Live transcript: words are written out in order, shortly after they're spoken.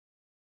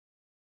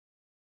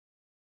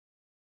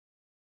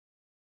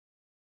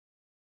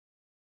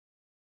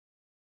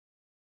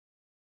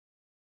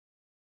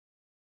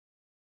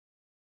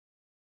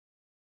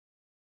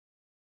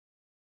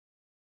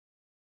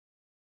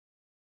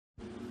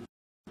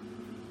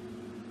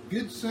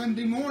Good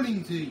Sunday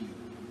morning to you.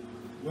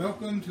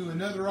 Welcome to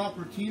another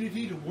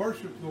opportunity to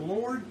worship the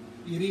Lord.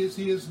 It is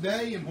His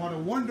day, and what a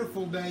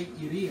wonderful day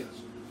it is.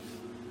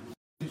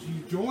 As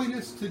you join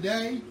us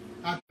today,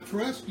 I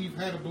trust you've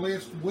had a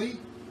blessed week.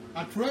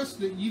 I trust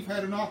that you've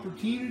had an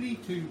opportunity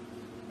to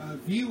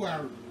view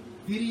our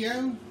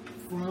video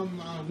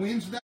from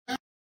Wednesday.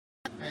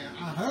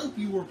 I hope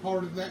you were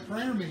part of that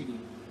prayer meeting.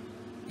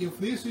 If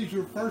this is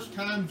your first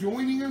time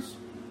joining us,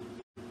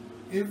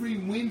 every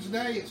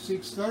Wednesday at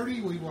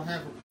 6:30 we will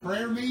have a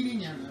prayer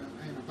meeting and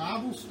a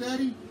Bible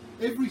study.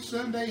 Every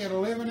Sunday at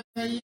 11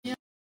 a.m.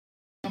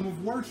 time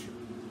of worship.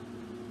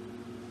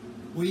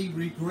 We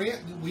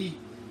regret that we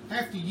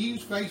have to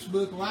use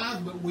Facebook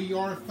Live, but we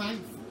are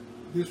thankful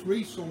this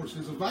resource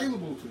is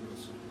available to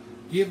us,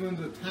 given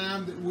the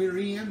time that we're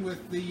in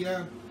with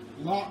the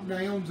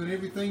lockdowns and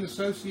everything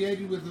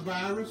associated with the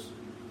virus.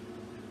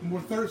 And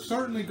we're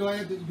certainly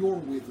glad that you're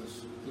with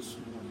us this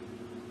morning.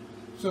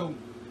 So,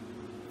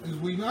 as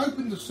we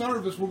open the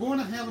service, we're going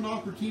to have an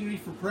opportunity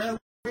for prayer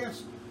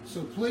requests.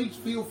 So please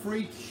feel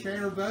free to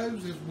share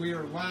those as we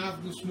are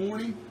live this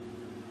morning.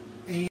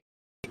 And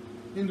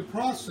in the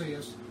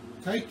process,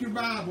 take your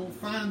Bible,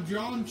 find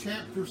John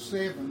chapter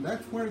 7.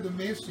 That's where the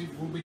message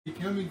will be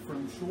coming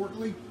from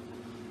shortly.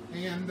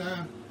 And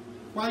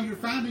while you're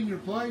finding your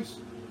place,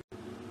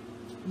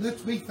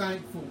 let's be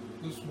thankful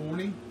this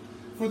morning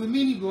for the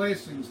many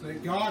blessings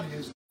that God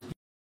has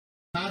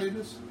provided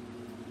us.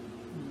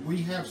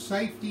 We have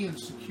safety and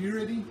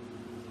security.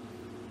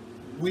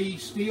 We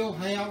still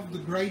have the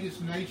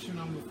greatest nation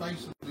on the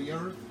face of the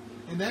earth.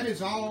 And that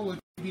is all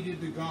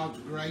attributed to God's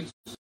grace.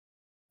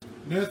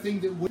 Nothing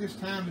that we this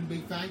time and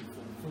be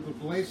thankful for the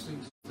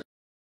blessings.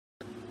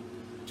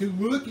 To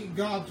look at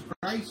God's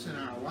grace in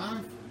our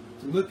life,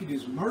 to look at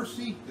His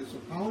mercy that's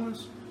upon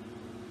us,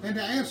 and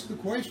to ask the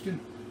question,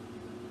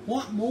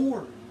 what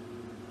more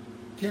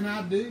can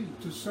I do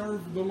to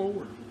serve the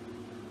Lord?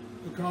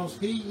 Because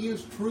He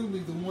is truly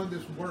the one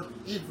that's worth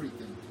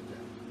everything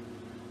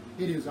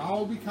today. It is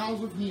all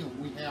because of Him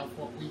we have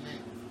what we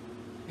have.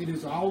 It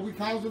is all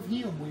because of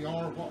Him we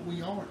are what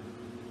we are.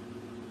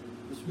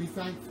 Let's be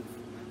thankful for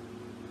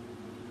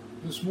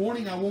that. This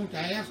morning I want to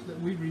ask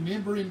that we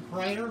remember in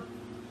prayer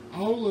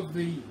all of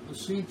the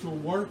essential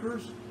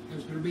workers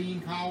as they're being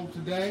called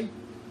today.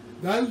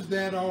 Those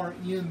that are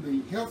in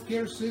the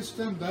healthcare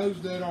system, those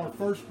that are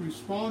first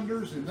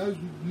responders, and those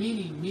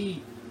many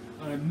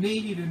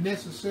needed and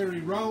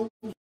necessary roles.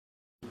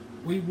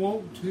 We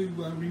want to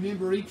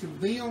remember each of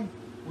them.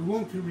 We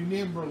want to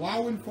remember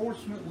law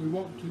enforcement. We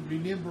want to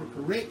remember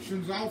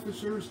corrections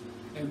officers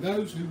and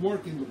those who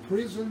work in the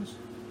prisons.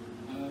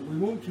 We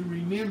want to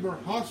remember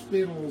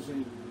hospitals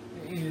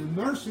and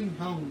nursing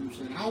homes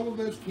and all of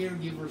those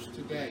caregivers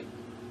today.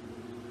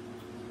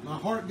 My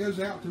heart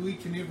goes out to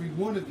each and every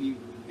one of you,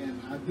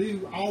 and I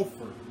do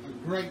offer a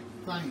great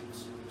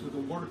thanks to the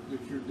work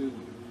that you're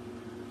doing.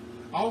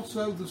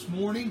 Also this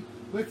morning,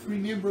 let's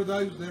remember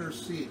those that are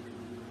sick.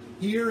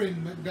 Here in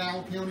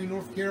McDowell County,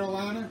 North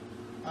Carolina,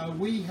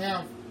 we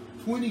have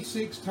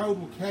 26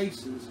 total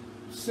cases.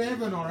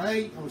 7 or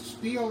 8 are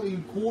still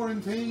in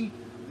quarantine.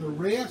 The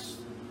rest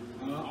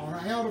are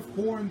out of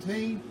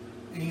quarantine,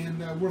 and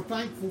we're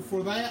thankful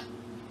for that.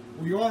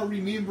 We are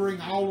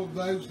remembering all of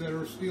those that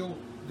are still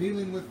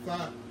dealing with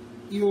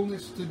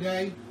illness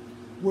today.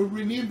 We're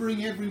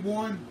remembering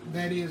everyone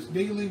that is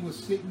dealing with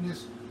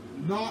sickness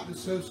not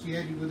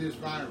associated with this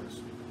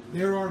virus.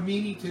 There are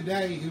many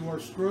today who are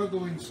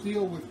struggling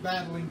still with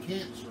battling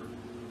cancer.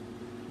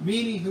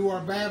 Many who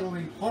are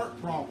battling heart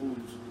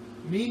problems.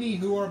 Many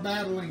who are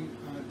battling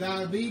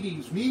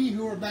diabetes. Many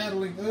who are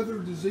battling other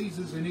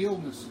diseases and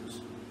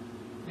illnesses.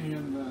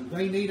 And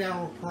they need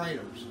our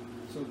prayers.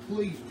 So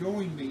please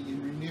join me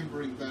in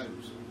remembering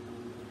those.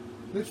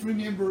 Let's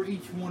remember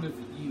each one of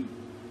you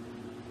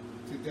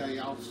today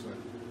also.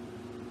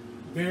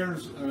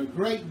 There's a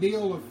great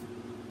deal of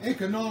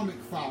economic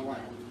fallout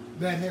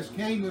that has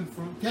came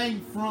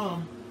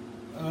from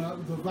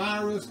the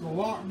virus, the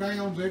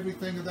lockdowns,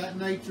 everything of that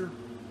nature.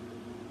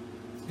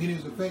 It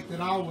has affected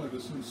all of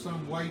us in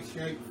some way,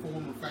 shape,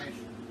 form, or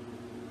fashion.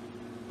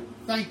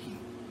 Thank you.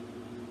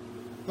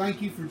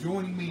 Thank you for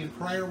joining me in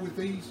prayer with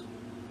these.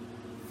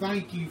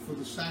 Thank you for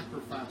the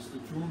sacrifice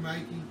that you're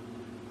making.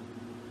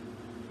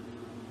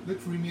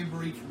 Let's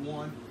remember each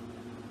one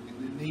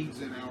and the needs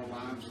in our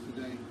lives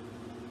today.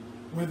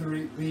 Whether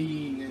it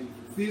be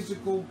a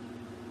physical,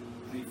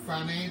 a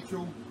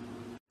financial,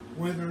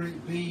 whether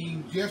it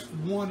be just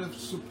one of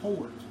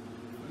support,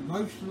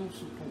 emotional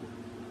support,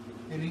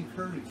 and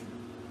encouragement.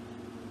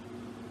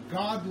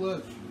 God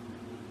loves you.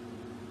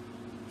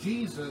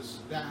 Jesus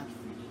died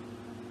for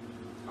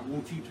you. I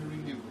want you to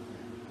remember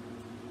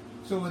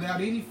that. So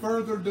without any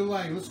further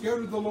delay, let's go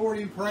to the Lord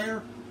in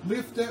prayer.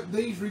 Lift up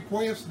these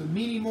requests, the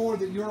many more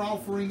that you're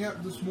offering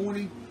up this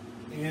morning,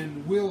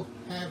 and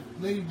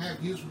let Him have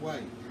His way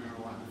in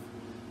our life.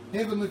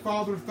 Heavenly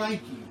Father,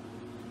 thank you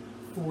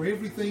for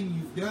everything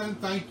you've done.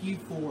 Thank you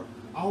for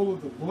all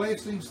of the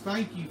blessings.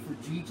 Thank you for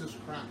Jesus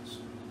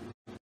Christ.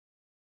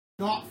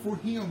 Not for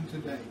Him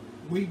today,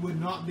 we would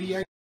not be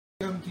able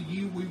come to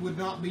you. We would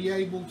not be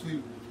able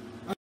to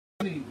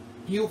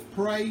give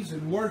praise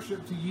and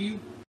worship to you.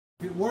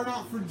 If it were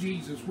not for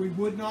Jesus, we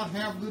would not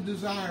have the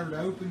desire to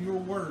open your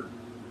word.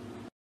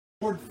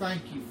 Lord,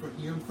 thank you for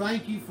him.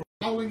 Thank you for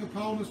calling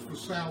upon us for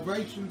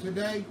salvation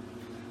today.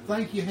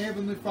 Thank you,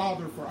 Heavenly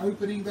Father, for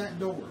opening that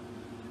door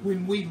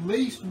when we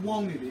least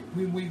wanted it,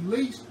 when we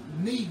least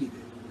needed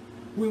it,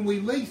 when we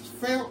least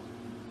felt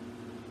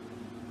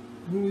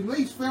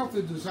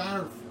the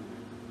desire for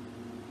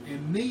it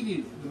and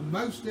needed it the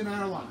most in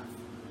our life.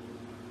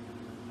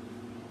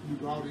 You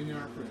brought it in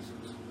our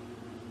presence.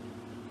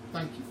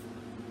 Thank you for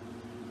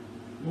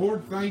it.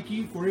 Lord, thank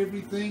you for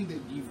everything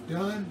that you've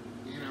done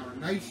in our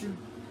nation.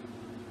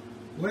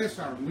 Bless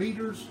our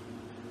leaders.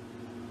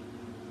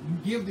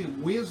 Give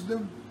them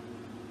wisdom.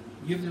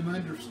 Give them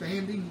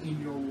understanding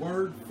in your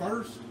word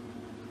first,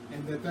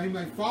 and that they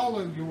may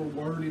follow your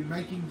word in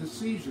making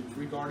decisions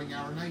regarding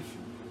our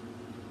nation,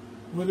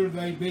 whether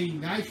they be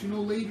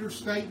national leaders,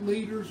 state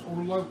leaders,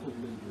 or local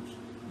leaders.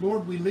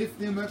 Lord, we lift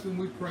them up and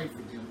we pray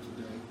for them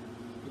today,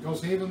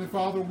 because, Heavenly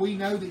Father, we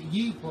know that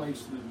you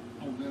placed them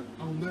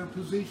on their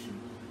position.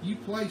 You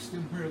placed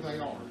them where they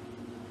are.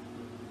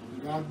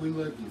 And God, we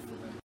love you for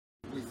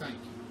that. We thank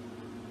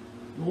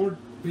you. Lord,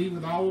 be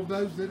with all of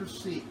those that are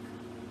sick,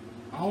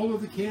 all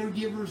of the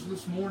caregivers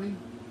this morning.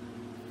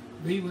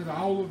 Be with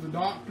all of the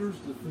doctors,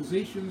 the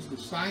physicians, the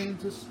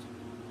scientists,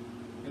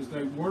 as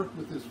they work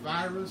with this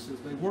virus, as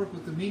they work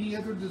with the many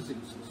other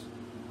diseases.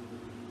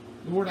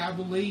 Lord, I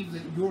believe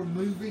that you're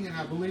moving, and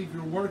I believe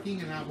you're working,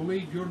 and I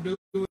believe you're doing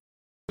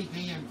a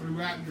hand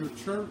throughout your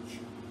church.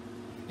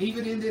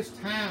 Even in this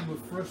time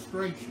of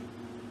frustration,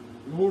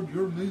 Lord,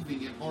 you're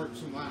moving in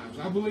hearts and lives.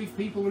 I believe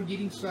people are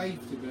getting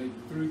saved today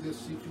through this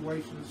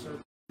situation and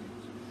circumstance.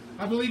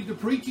 I believe the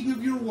preaching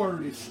of your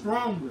word is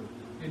stronger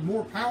and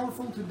more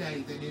powerful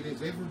today than it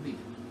has ever been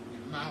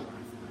in my lifetime.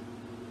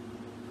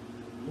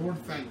 Lord,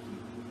 thank you.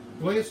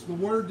 Bless the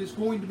word that's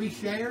going to be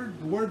shared,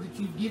 the word that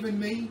you've given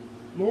me.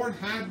 Lord,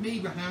 hide me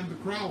behind the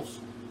cross.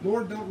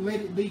 Lord, don't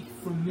let it be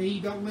from me.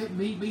 Don't let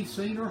me be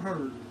seen or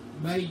heard.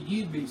 May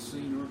you be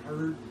seen or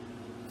heard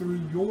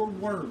through your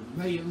word.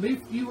 May it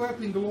lift you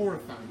up and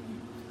glorify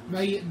you.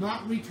 May it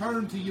not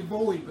return to you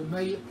void, but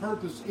may it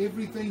purpose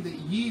everything that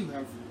you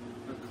have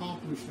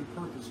accomplished and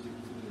purposed it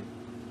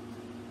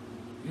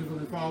to do.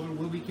 Heavenly Father,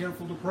 we'll be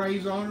careful to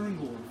praise, honor, and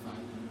glorify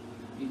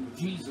you. In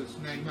Jesus'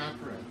 name I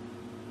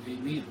pray.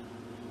 Amen.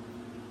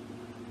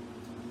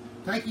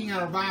 Taking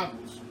our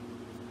Bibles,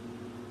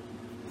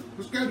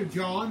 let's go to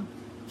John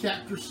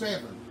chapter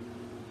 7.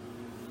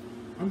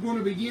 I'm going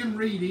to begin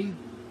reading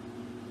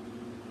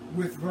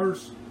with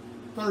verse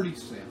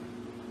 37.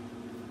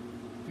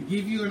 To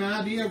give you an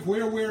idea of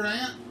where we're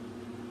at,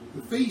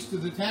 the Feast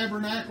of the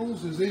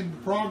Tabernacles is in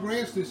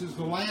progress. This is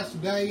the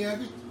last day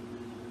of it.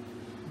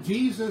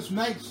 Jesus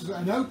makes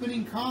an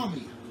opening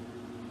comment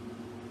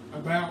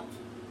about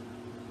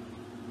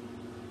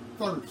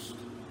thirst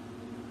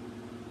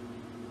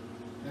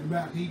and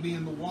about he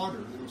being the water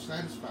that will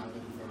satisfy that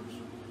thirst.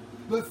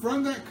 But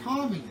from that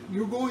comment,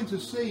 you're going to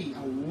see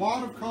a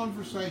lot of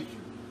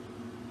conversation.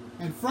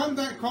 And from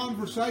that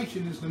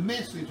conversation is the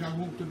message I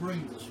want to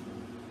bring this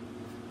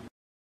morning.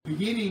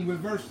 Beginning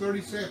with verse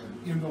 37.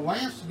 In the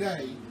last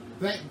day,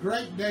 that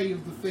great day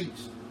of the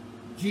feast,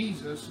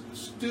 Jesus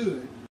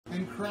stood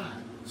and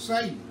cried,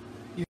 saying,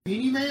 If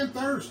any man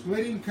thirst,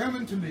 let him come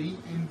unto me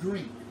and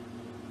drink.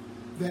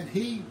 That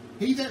he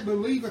that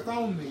believeth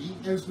on me,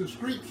 as the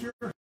Scripture,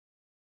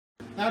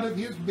 out of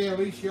his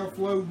belly shall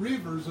flow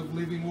rivers of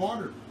living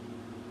water.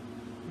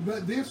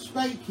 But this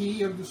spake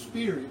he of the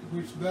Spirit,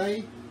 which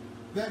they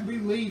that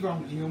believe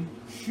on him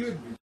should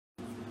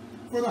be.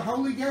 For the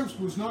Holy Ghost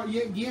was not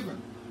yet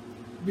given,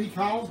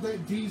 because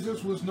that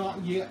Jesus was not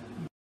yet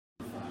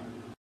glorified.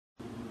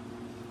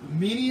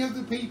 Many of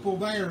the people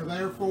there,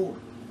 therefore,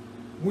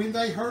 when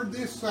they heard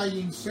this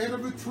saying, said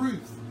of a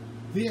truth,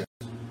 This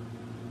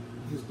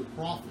is the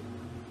prophet.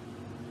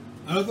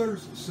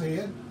 Others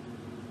said,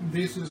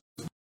 This is.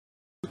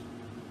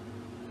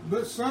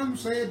 But some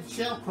said,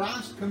 Shall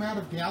Christ come out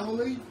of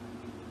Galilee?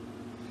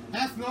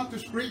 Hath not the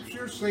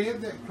Scripture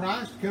said that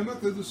Christ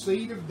cometh of the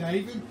seed of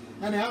David,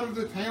 and out of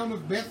the town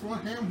of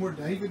Bethlehem where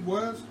David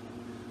was?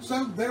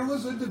 So there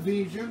was a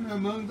division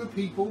among the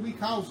people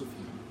because of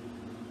him.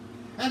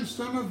 And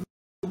some of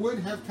them would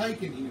have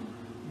taken him,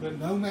 but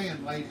no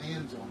man laid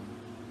hands on him.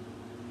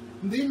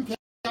 And then came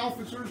the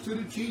officers to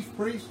the chief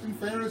priests and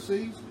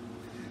Pharisees,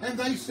 and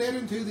they said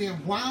unto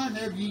them, Why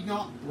have ye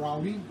not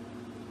brought him?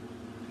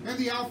 And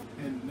the officers,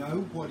 and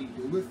know what he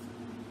doeth?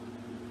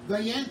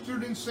 They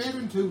answered and said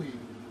unto him,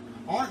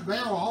 Art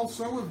thou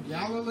also of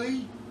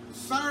Galilee?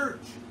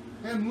 Search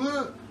and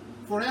look,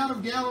 for out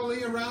of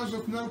Galilee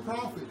ariseth no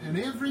prophet. And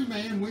every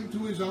man went to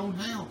his own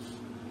house.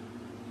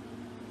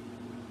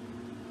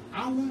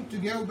 I want to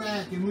go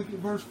back and look at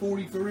verse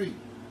 43.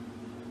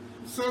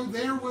 So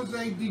there was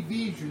a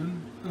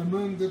division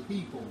among the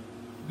people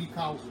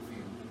because of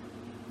him.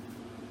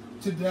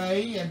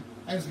 Today, and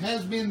as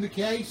has been the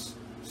case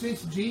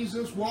since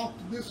Jesus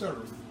walked this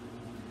earth,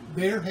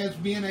 there has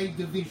been a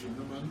division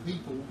among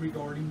people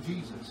regarding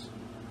Jesus.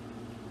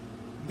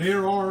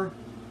 There are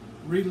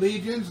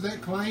religions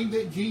that claim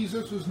that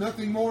Jesus was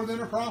nothing more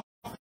than a prophet.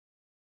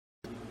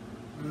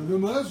 The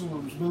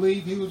Muslims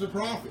believe he was a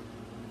prophet.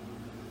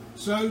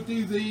 So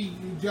do the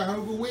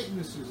Jehovah's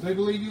Witnesses. They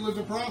believe he was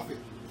a prophet.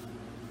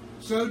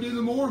 So do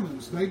the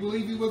Mormons. They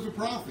believe he was a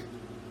prophet.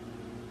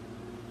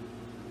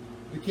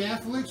 The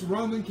Catholics,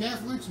 Roman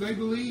Catholics, they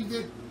believe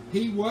that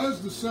he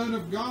was the Son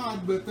of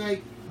God, but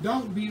they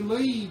don't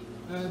believe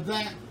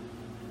that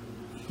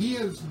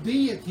his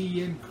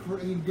deity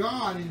in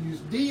God and his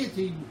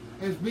deity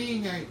as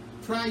being a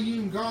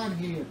triune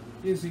Godhead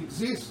is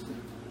existent.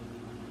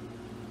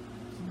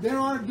 There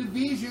are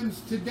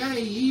divisions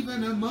today,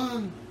 even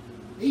among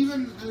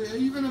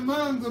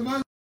the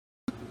most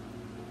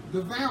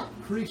devout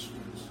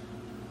Christians,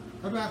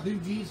 about who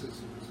Jesus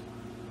is.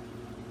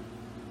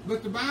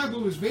 But the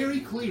Bible is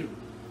very clear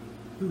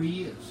who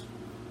he is.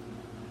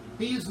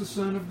 He is the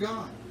Son of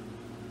God.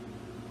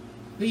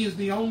 He is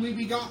the only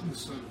begotten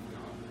Son of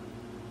God.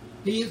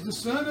 He is the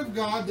Son of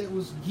God that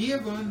was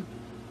given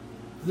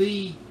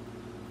the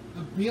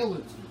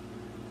ability,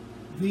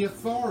 the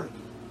authority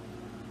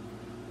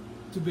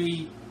to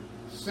be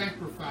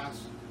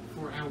sacrificed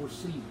for our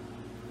sin.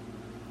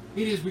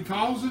 It is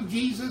because of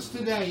Jesus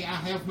today I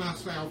have my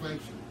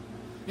salvation.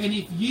 And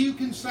if you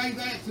can say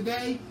that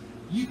today,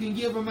 you can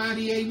give a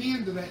mighty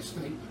amen to that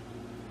statement.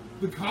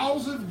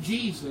 Because of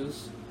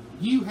Jesus,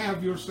 you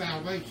have your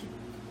salvation.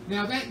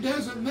 Now that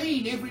doesn't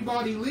mean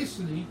everybody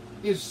listening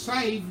is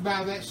saved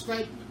by that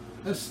statement.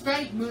 A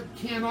statement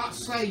cannot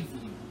save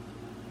you.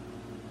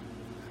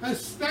 A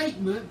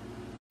statement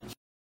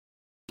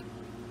can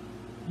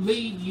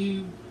lead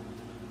you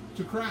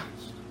to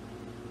Christ.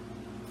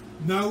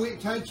 No, it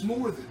takes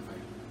more than that.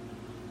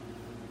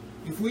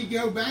 If we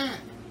go back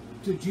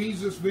to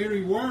Jesus'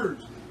 very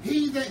words,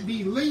 he that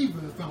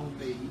believeth on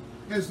me,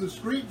 as the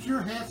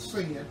Scripture hath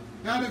said,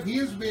 out of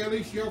his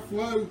belly shall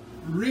flow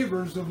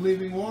rivers of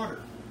living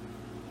water.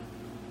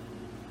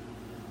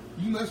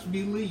 You must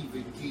believe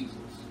in Jesus.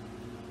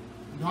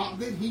 Not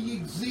that he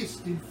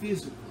existed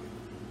physically.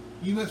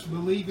 You must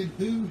believe in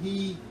who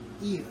he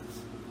is.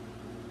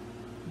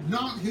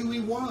 Not who he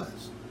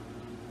was,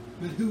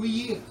 but who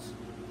he is.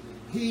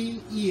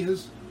 He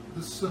is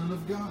the Son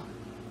of God.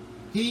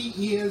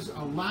 He is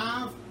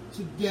alive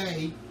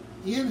today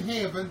in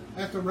heaven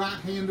at the right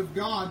hand of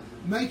God,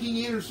 making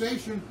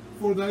intercession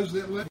for those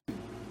that love him.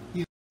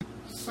 He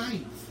is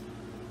saints.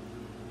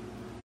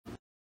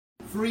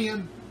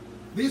 Friend,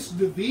 this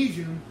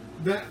division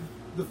that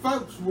the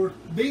folks were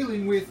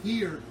dealing with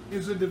here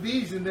is a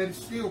division that is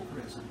still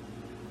present.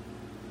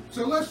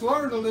 So let's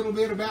learn a little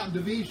bit about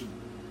division.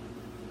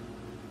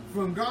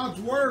 From God's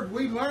Word,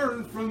 we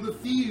learn from the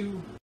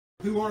few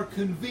who are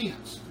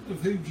convinced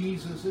of who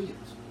Jesus is.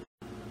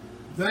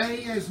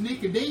 They, as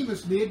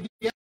Nicodemus did,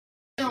 gave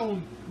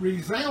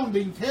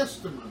resounding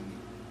testimony.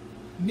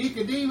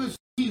 Nicodemus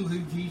knew who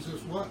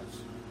Jesus was.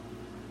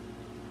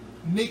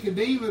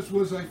 Nicodemus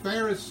was a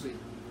Pharisee.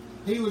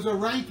 He was a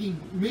ranking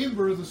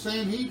member of the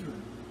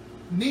Sanhedrin.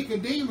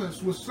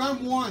 Nicodemus was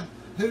someone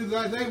who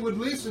they would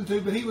listen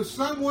to, but he was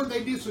someone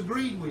they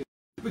disagreed with.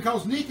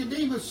 Because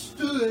Nicodemus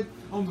stood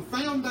on the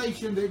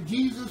foundation that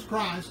Jesus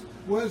Christ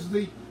was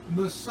the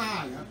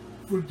Messiah,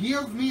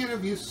 forgive men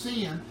of his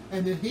sin,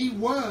 and that he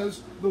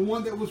was the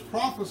one that was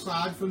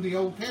prophesied from the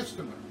Old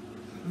Testament.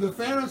 The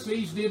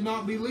Pharisees did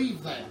not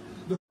believe that.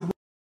 The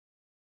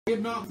Pharisees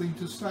had nothing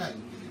to say.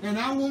 And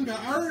I want to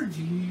urge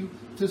you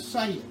to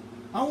say it.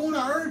 I want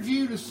to urge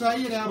you to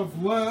say it out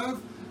of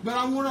love, but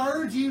I want to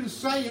urge you to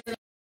say it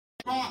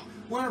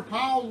where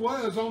Paul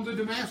was on the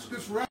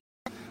Damascus Road.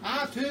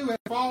 I too have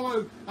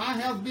followed, I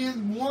have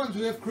been ones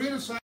who have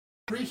criticized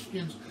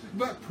Christians,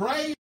 but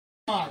praise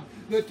God,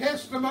 the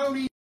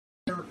testimony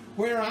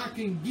where I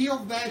can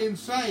give that and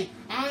say,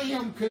 I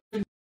am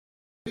convinced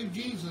who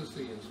Jesus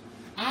is.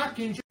 I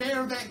can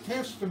share that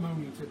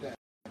testimony today.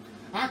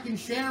 I can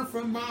share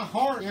from my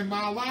heart and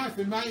my life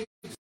and my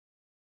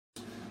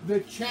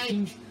the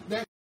change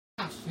that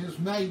Christ has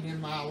made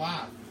in my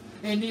life.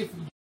 And if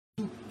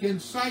you can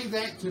say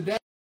that today,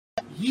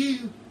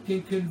 you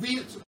can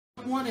convince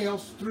someone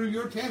else through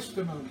your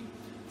testimony.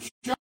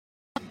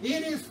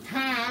 It is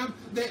time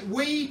that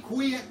we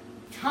quit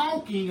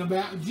talking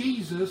about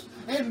Jesus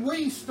and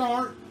we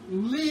start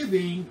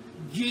living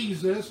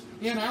Jesus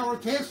in our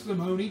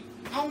testimony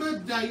on a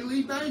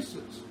daily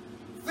basis.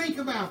 Think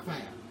about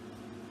that.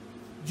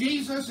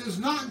 Jesus is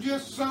not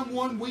just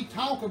someone we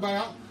talk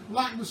about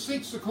like the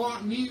 6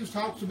 o'clock news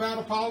talks about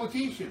a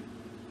politician.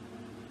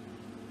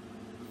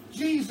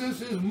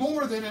 Jesus is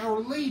more than our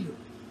leader.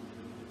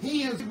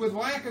 He is with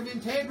lack of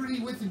integrity,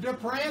 with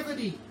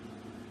depravity.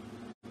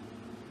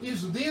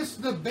 Is this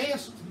the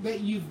best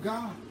that you've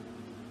got?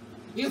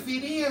 If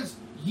it is,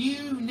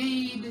 you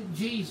need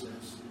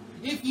Jesus.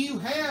 If you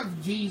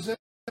have Jesus,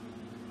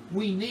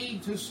 we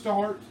need to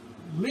start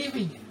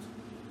living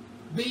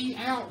it. Be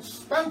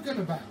outspoken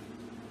about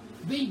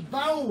it. Be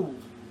bold.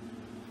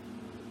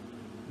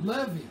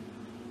 Love Him.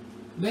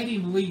 Let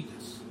Him lead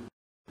us.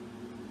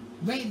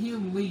 Let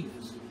Him lead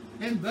us.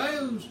 And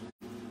those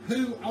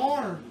who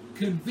are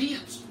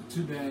convinced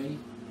today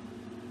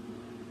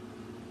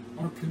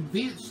are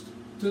convinced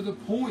to the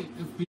point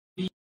of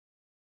being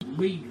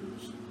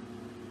leaders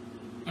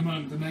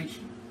among the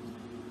nation.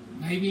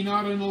 Maybe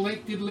not an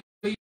elected leader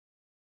in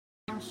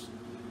the House,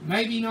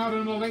 maybe not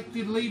an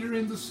elected leader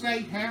in the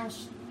state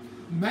house,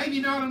 maybe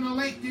not an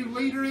elected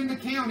leader in the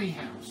county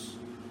house,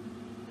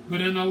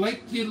 but an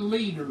elected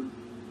leader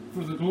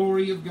for the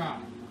glory of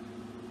God.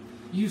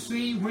 You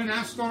see, when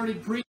I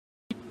started preaching,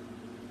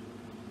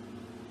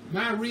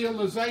 my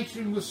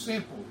realization was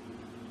simple.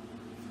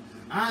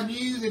 I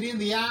knew that in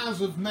the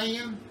eyes of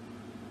man,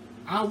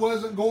 I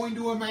wasn't going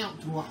to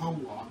amount to a whole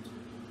lot.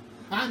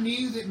 I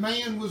knew that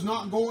man was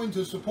not going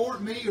to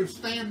support me or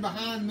stand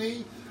behind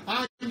me.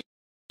 I knew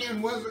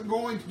man wasn't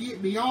going to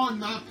get beyond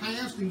my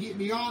past and get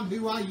beyond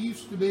who I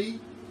used to be.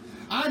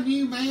 I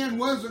knew man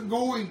wasn't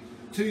going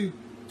to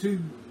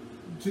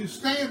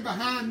stand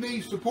behind me,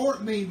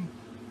 support me,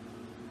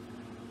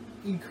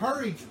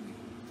 encourage me.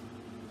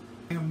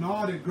 I am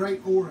not a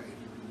great orator.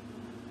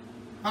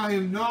 I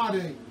am not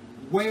a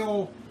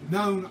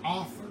well-known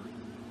author.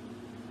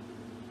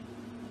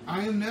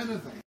 I am none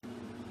of that.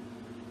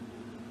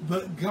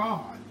 But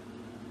God,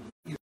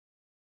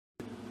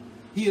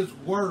 His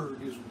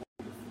Word is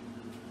wonderful.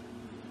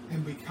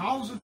 And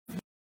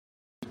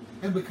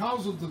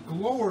because of the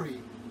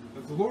glory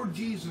of the Lord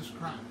Jesus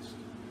Christ,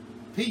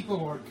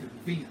 people are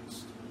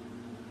convinced.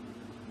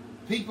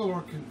 People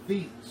are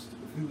convinced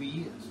of who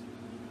He is.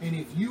 And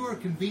if you are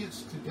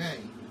convinced today,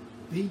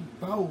 be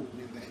bold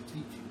in that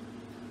teaching.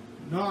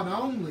 Not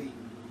only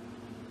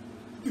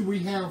do we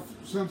have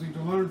something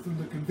to learn from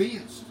the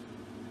convinced,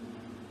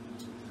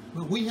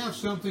 but we have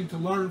something to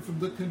learn from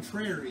the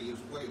contrary as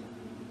well.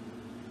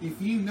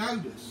 If you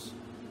notice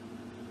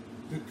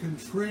the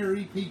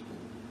contrary people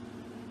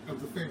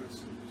of the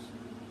Pharisees,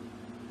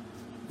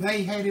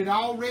 they had it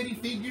already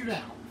figured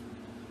out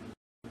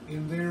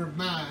in their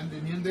mind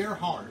and in their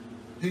heart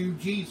who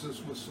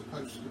Jesus was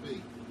supposed to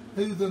be,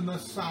 who the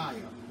Messiah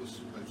was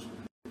supposed to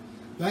be.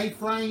 They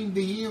framed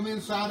Him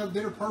inside of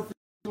their perfect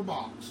little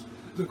box.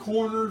 The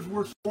corners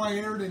were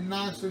squared and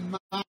nice and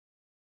mild.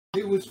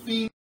 It was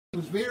finished. It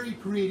was very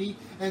pretty,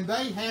 and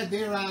they had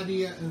their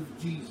idea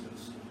of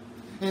Jesus.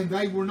 And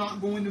they were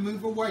not going to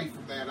move away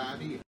from that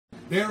idea.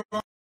 There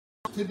are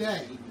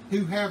today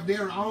who have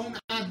their own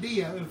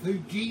idea of who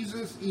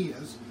Jesus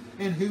is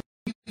and who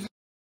Jesus is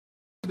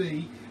to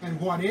be and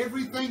what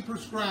everything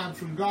prescribed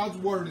from God's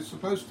Word is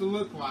supposed to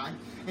look like,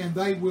 and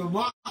they will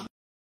not move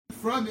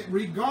from it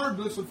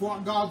regardless of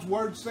what God's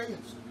Word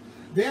says.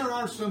 There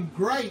are some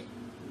great,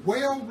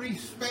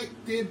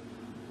 well-respected,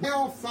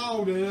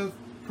 well-thought-of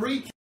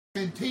preachers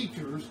and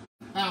teachers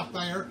out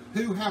there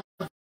who have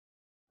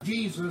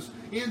Jesus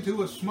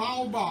into a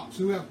small box,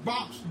 who have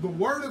boxed the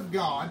Word of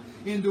God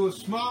into a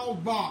small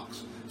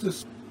box.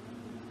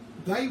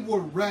 They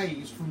were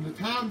raised from the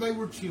time they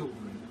were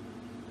children,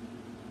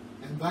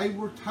 and they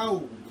were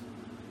told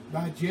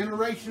by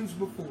generations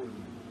before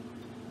them,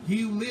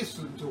 you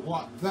listen to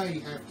what they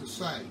have to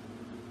say,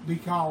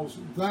 because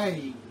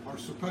they are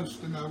supposed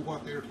to know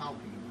what they're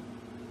talking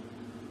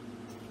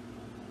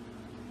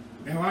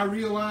about. Now, I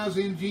realize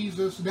in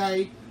Jesus'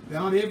 day,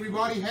 not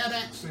everybody had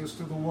access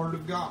to the Word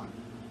of God.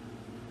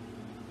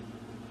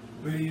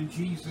 But in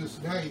Jesus'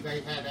 day, they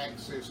had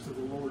access to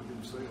the Lord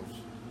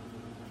themselves.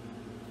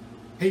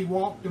 He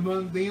walked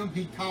among them,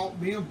 He taught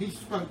them, He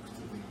spoke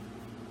to them.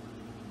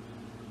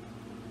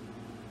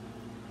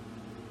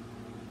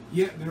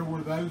 Yet there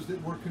were those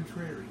that were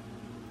contrary.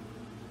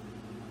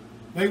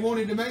 They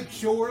wanted to make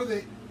sure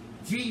that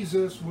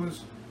Jesus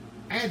was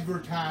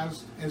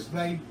advertised as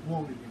they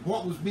wanted it,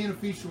 what was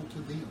beneficial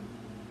to them.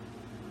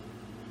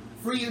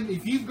 Friend,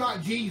 if you've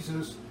got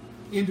Jesus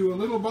into a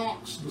little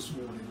box this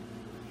morning,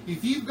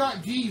 if you've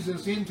got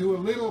Jesus into a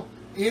little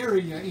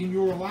area in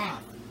your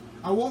life,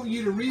 I want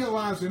you to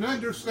realize and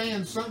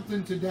understand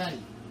something today.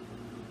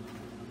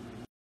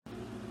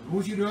 I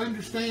want you to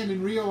understand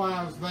and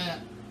realize that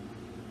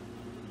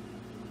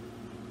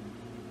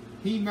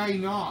He may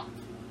not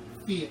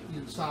fit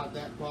inside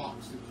that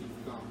box that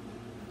you've got.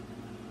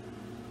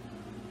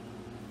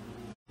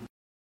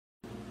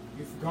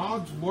 If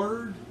God's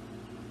Word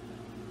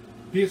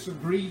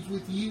disagrees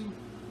with you,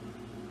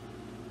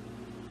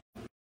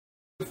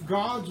 if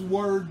God's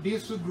Word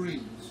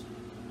disagrees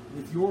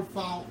with your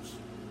thoughts,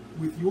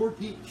 with your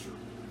picture,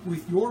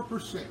 with your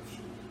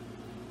perception,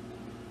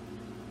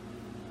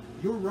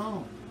 you're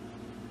wrong.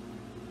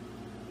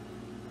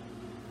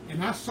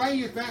 And I say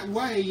it that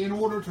way in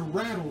order to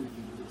rattle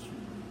you this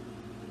morning.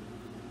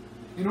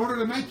 In order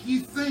to make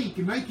you think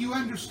and make you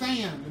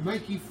understand and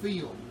make you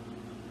feel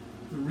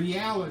the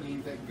reality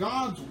that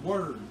God's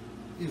Word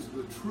is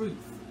the truth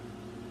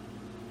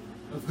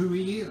of who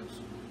He is.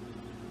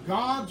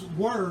 God's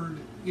Word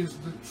is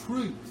the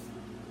truth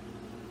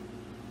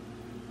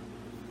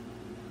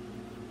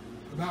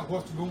about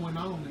what's going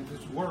on in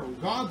this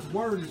world. God's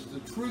Word is the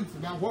truth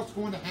about what's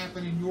going to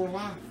happen in your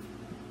life.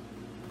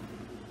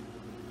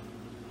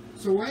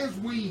 So as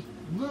we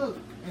look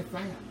at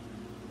that,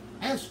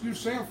 Ask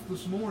yourself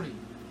this morning,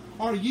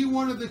 are you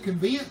one of the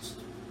convinced,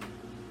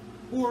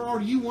 or are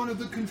you one of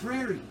the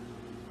contrary?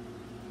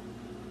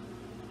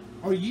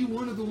 Are you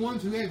one of the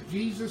ones who have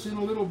Jesus in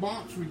a little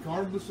box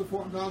regardless of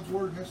what God's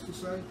Word has to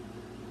say?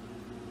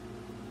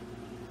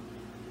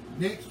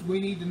 Next, we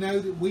need to know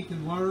that we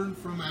can learn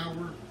from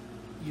our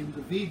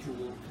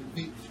individual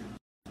convictions.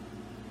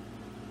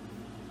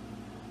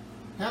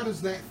 How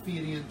does that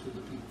fit into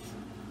the picture?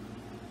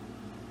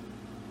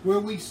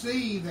 Well, we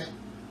see that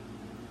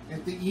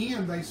at the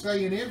end they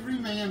say, and every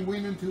man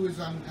went into his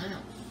own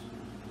house.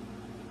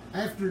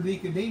 After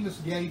Nicodemus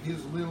gave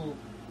his little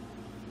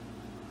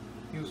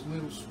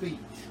speech.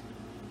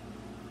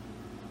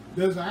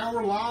 Does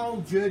our law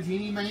judge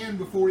any man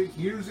before it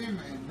hears him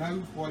and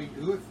knows what he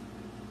doeth?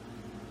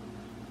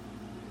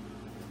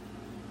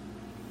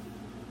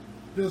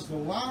 Does the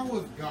law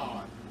of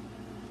God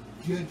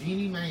judge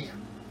any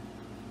man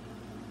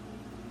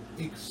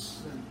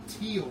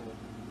until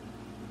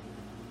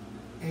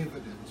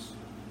evidence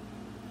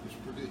is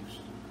produced?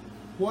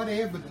 What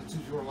evidence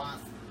is your life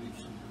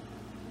producing?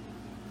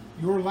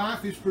 Your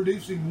life is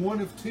producing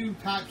one of two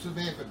types of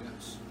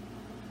evidence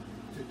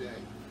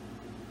today.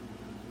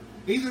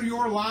 Either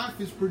your life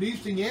is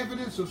producing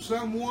evidence of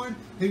someone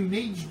who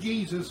needs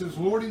Jesus as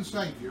Lord and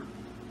Savior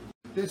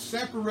that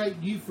separate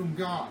you from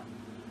God.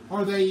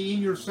 Are they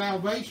in your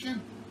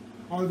salvation?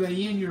 Are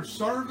they in your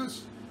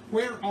service?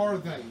 Where are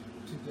they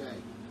today?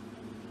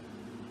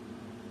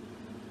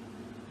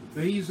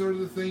 These are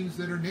the things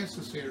that are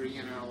necessary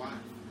in our life.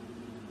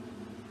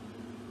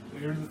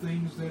 They are the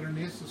things that are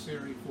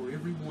necessary for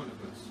every one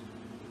of us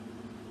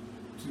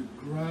to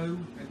grow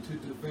and to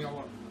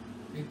develop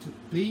and to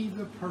be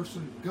the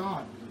person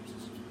God wants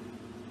us to be.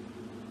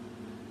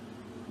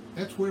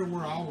 That's where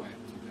we're all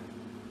at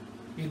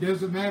today. It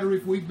doesn't matter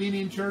if we've been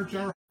in church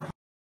our whole life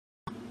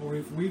or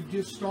if we've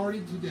just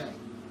started today.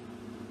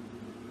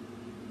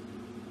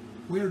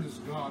 Where does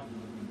God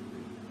want me to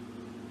be?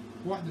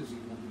 What does He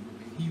want me to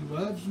be? He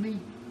loves me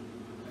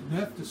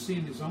enough to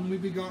send His only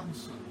begotten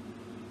Son.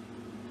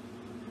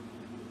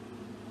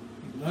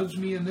 He loves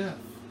me enough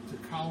to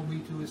call me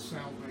to His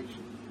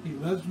salvation. He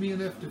loves me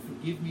enough to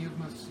forgive me of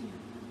my sin.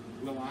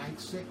 Will I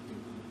accept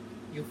Him?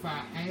 If I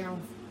have,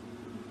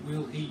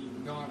 will He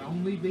not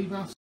only be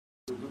my Savior,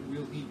 but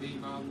will He be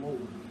my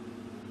Lord?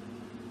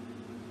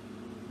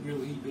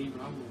 Will He be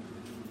my Lord?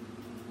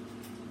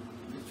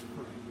 Let's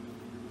pray.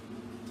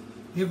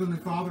 Heavenly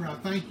Father, I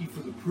thank You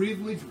for the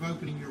privilege of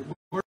opening Your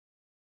Word.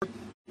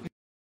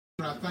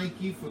 I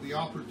thank You for the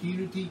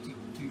opportunity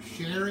to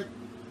share it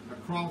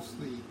across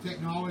the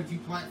technology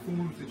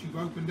platforms that You've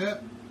opened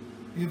up.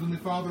 Heavenly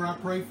Father, I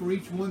pray for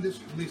each one that's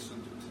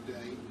listened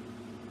today.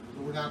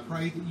 Lord, I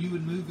pray that You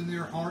would move in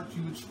their hearts,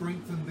 You would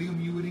strengthen them,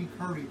 You would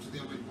encourage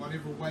them in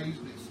whatever way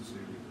is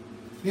necessary.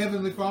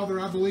 Heavenly Father,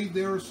 I believe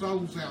there are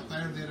souls out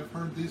there that have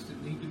heard this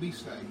that need to be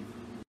saved.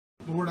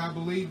 Lord, I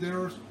believe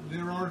there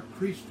are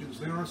Christians,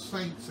 there are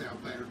saints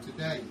out there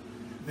today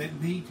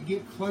that need to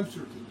get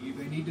closer to You.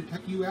 They need to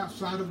take You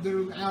outside of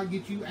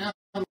get You out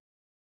of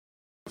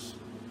this.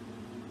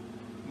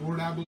 Lord,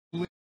 I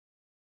believe